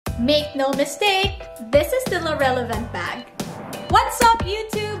Make no mistake, this is still a relevant bag. What's up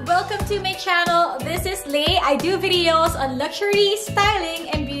YouTube? Welcome to my channel. This is Lay. I do videos on luxury,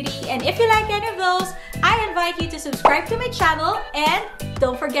 styling, and beauty. And if you like any of those, I invite you to subscribe to my channel and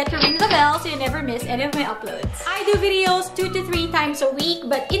don't forget to ring the bell so you never miss any of my uploads. I do videos 2 to 3 times a week,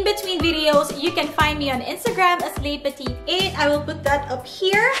 but in between videos, you can find me on Instagram as LayPetite8. I will put that up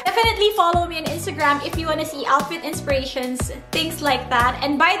here. Definitely follow me on Instagram if you want to see outfit inspirations, things like that.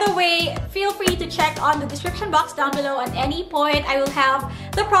 And by the way, feel free to check on the description box down below at any point. I will have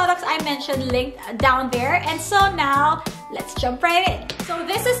the products I mentioned linked down there. And so now, let's jump right in. So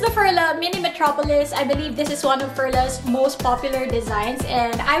this is the Furla Mini Metropolis. I believe this is one of Furla's most popular designs,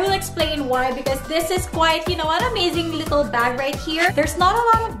 and I will explain why, because this is quite, you know, an amazing little bag right here. There's not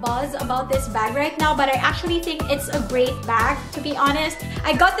a lot of buzz about this bag right now, but I actually think it's a great bag, to be honest.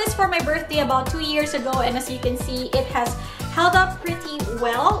 I got this for my birthday about 2 years ago, and as you can see, it has held up pretty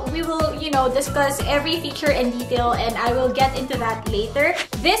well. We will, you know, discuss every feature and detail, and I will get into that later.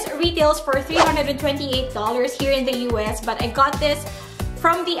 This retails for $328 here in the US, but I got this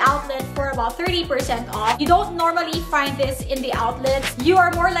from the outlet for about 30% off. You don't normally find this in the outlets. You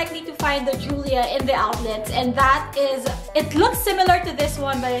are more likely to find the Julia in the outlets, and that is, it looks similar to this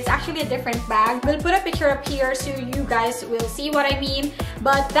one, but it's actually a different bag. We'll put a picture up here so you guys will see what I mean.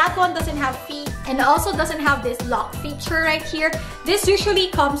 But that one doesn't have feet, and also doesn't have this lock feature right here. This usually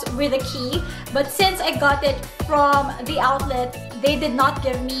comes with a key, but since I got it from the outlet, they did not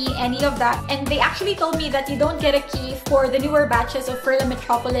give me any of that, and they actually told me that you don't get a key for the newer batches of Furla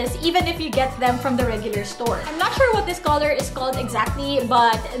Metropolis even if you get them from the regular store. I'm not sure what this color is called exactly,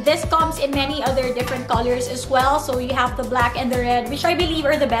 but this comes in many other different colors as well. So you have the black and the red, which I believe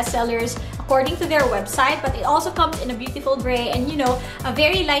are the best sellers according to their website, but it also comes in a beautiful gray and, you know, a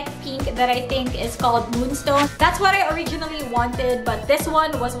very light pink that I think is called Moonstone. That's what I originally wanted, but this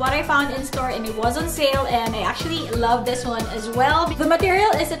one was what I found in store and it was on sale, and I actually love this one as well. The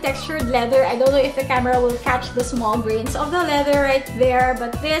material is a textured leather. I don't know if the camera will catch the small grains of the leather right there,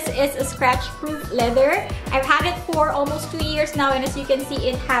 but this is a scratch-proof leather. I've had it for almost 2 years now, and as you can see,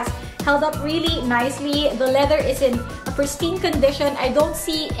 it has held up really nicely. The leather is in a pristine condition. I don't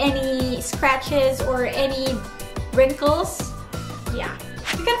see any scratches or any wrinkles. Yeah.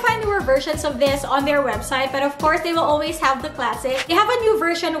 You can find newer versions of this on their website, but of course they will always have the classic. They have a new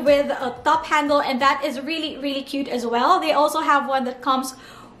version with a top handle, and that is really cute as well. They also have one that comes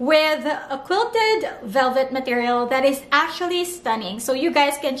with a quilted velvet material that is actually stunning. So you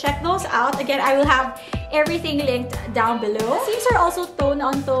guys can check those out. Again, I will have everything linked down below. The seams are also tone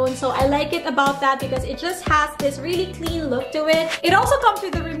on tone, so I like it about that because it just has this really clean look to it. It also comes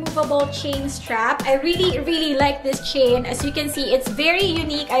with a removable chain strap. I really like this chain. As you can see, it's very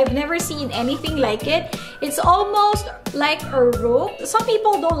unique. I've never seen anything like it. It's almost like a rope. Some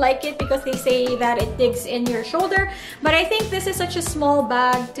people don't like it because they say that it digs in your shoulder, but I think this is such a small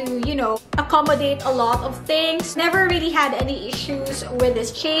bag to, you know, accommodate a lot of things. Never really had any issues with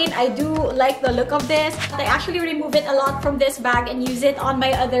this chain. I do like the look of this. I actually remove it a lot from this bag and use it on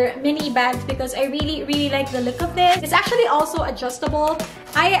my other mini bags because I really like the look of this. It's actually also adjustable.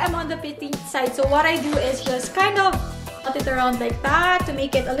 I am on the petite side, so what I do is just kind of put it around like that to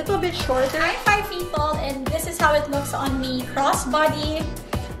make it a little bit shorter. I'm 5 feet tall, and this is how it looks on me. Crossbody.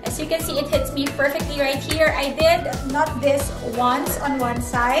 As you can see, it hits me perfectly right here. I did knot this once on one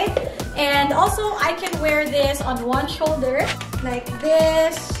side, and also I can wear this on one shoulder like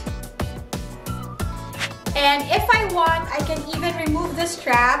this. And if I want, I can even remove the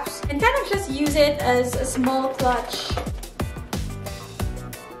straps and kind of just use it as a small clutch.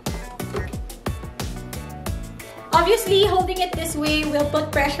 Obviously, holding it this way will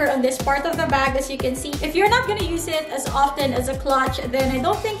put pressure on this part of the bag, as you can see. If you're not going to use it as often as a clutch, then I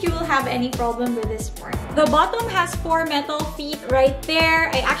don't think you will have any problem with this part. The bottom has 4 metal feet right there.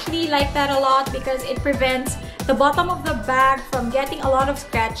 I actually like that a lot because it prevents the bottom of the bag from getting a lot of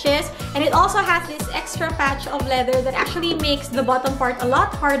scratches, and it also has this extra patch of leather that actually makes the bottom part a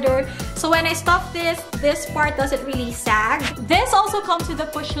lot harder. So when I stuff this part doesn't really sag. This also comes with a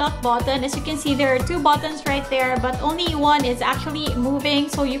push lock button. As you can see, there are 2 buttons right there, but only one is actually moving.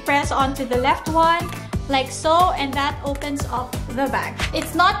 So you press onto the left one like so, and that opens up the bag.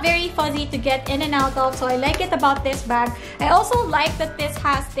 It's not very fuzzy to get in and out of, so I like it about this bag. I also like that this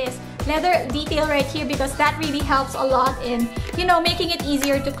has this leather detail right here because that really helps a lot in, you know, making it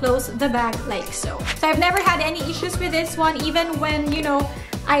easier to close the bag like so. So I've never had any issues with this one, even when, you know,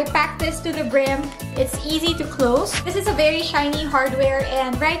 I pack this to the brim. It's easy to close. This is a very shiny hardware,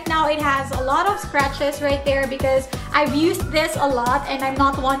 and right now it has a lot of scratches right there because I've used this a lot and I'm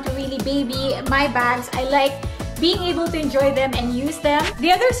not one to really baby my bags. I like being able to enjoy them and use them.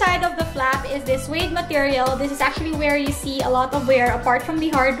 The other side of the flap is this suede material. This is actually where you see a lot of wear apart from the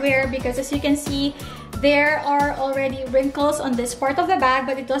hardware, because as you can see, there are already wrinkles on this part of the bag,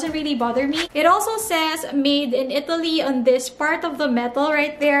 but it doesn't really bother me. It also says made in Italy on this part of the metal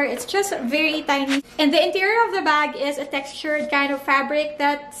right there. It's just very tiny. And the interior of the bag is a textured kind of fabric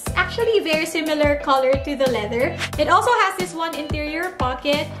that's actually very similar color to the leather. It also has this one interior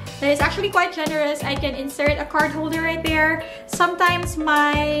pocket that is actually quite generous. I can insert a card holder right there. Sometimes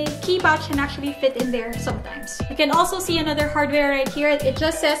my key pouch can actually fit in there sometimes. You can also see another hardware right here. It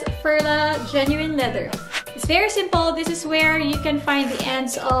just says Furla Genuine Leather. It's very simple. This is where you can find the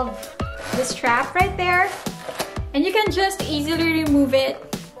ends of the strap right there. And you can just easily remove it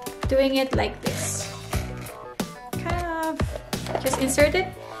doing it like this. Kind of just insert it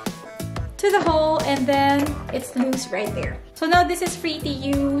to the hole and then it's loose right there. So now this is free to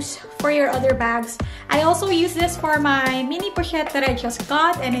use for your other bags. I also use this for my mini pochette that I just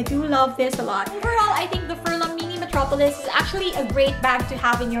got, and I do love this a lot. Overall, I think the Furla Mini Metropolis is actually a great bag to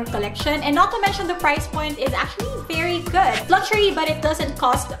have in your collection, and not to mention the price point is actually very good. Luxury, but it doesn't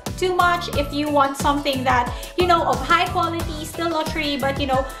cost too much if you want something that, you know, of high quality, still luxury, but you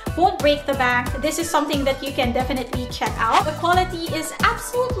know, won't break the bank. This is something that you can definitely check out. The quality is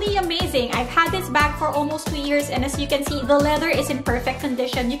absolutely amazing. I've had this bag for almost 2 years, and as you can see, the leather is in perfect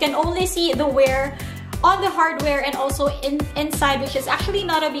condition. You can only see the wear on the hardware and also inside, which is actually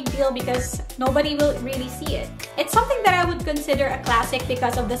not a big deal because nobody will really see it. It's something that I would consider a classic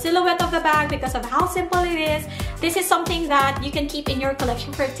because of the silhouette of the bag, because of how simple it is. This is something that you can keep in your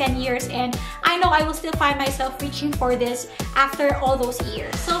collection for 10 years, and I know I will still find myself reaching for this after all those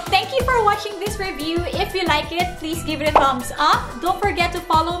years. So thank you for watching this review. If you like it, please give it a thumbs up. Don't forget to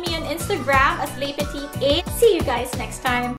follow me on Instagram as LayPetite8. See you guys next time.